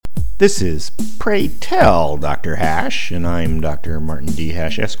This is Pray Tell Dr. Hash, and I'm Dr. Martin D.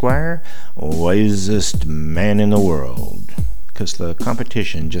 Hash, Esquire, wisest man in the world. 'Cause the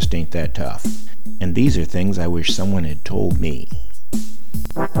competition just ain't that tough. And these are things I wish someone had told me.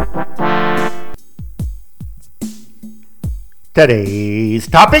 Today's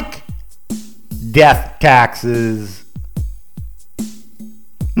topic: death taxes.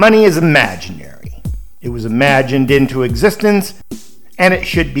 Money is imaginary. It was imagined into existence, and it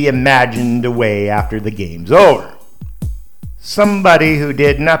should be imagined away after the game's over. Somebody who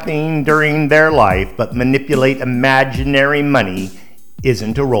did nothing during their life but manipulate imaginary money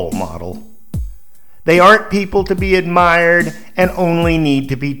isn't a role model. They aren't people to be admired and only need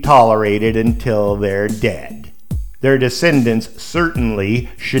to be tolerated until they're dead. Their descendants certainly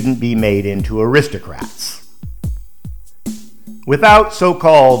shouldn't be made into aristocrats. Without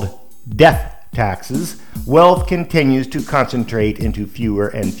so-called death taxes, wealth continues to concentrate into fewer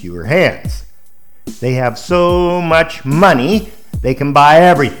and fewer hands. They have so much money, they can buy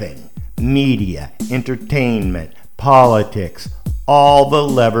everything: media, entertainment, politics, all the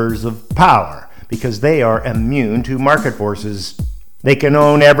levers of power, because they are immune to market forces. They can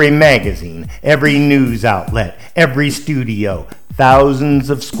own every magazine, every news outlet, every studio, thousands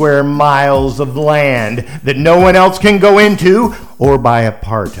of square miles of land that no one else can go into or buy a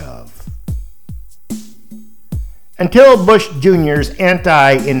part of. Until Bush Jr.'s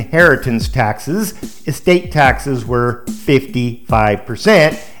anti-inheritance taxes, estate taxes were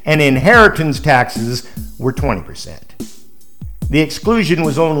 55% and inheritance taxes were 20%. The exclusion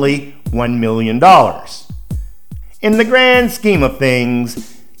was only $1 million. In the grand scheme of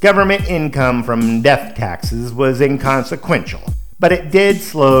things, government income from death taxes was inconsequential, but it did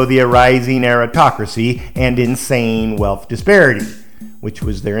slow the arising aristocracy and insane wealth disparity, which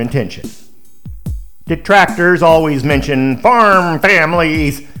was their intention. Detractors always mention farm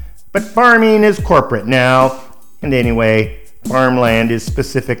families, but farming is corporate now, and anyway, farmland is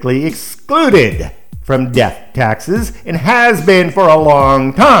specifically excluded from death taxes and has been for a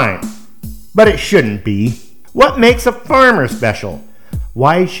long time. But it shouldn't be. What makes a farmer special?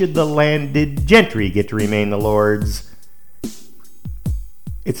 Why should the landed gentry get to remain the lords?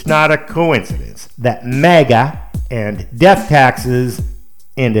 It's not a coincidence that MAGA and death taxes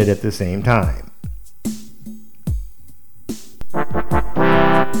ended at the same time.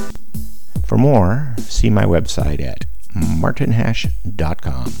 For more, see my website at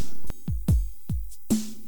martinhash.com.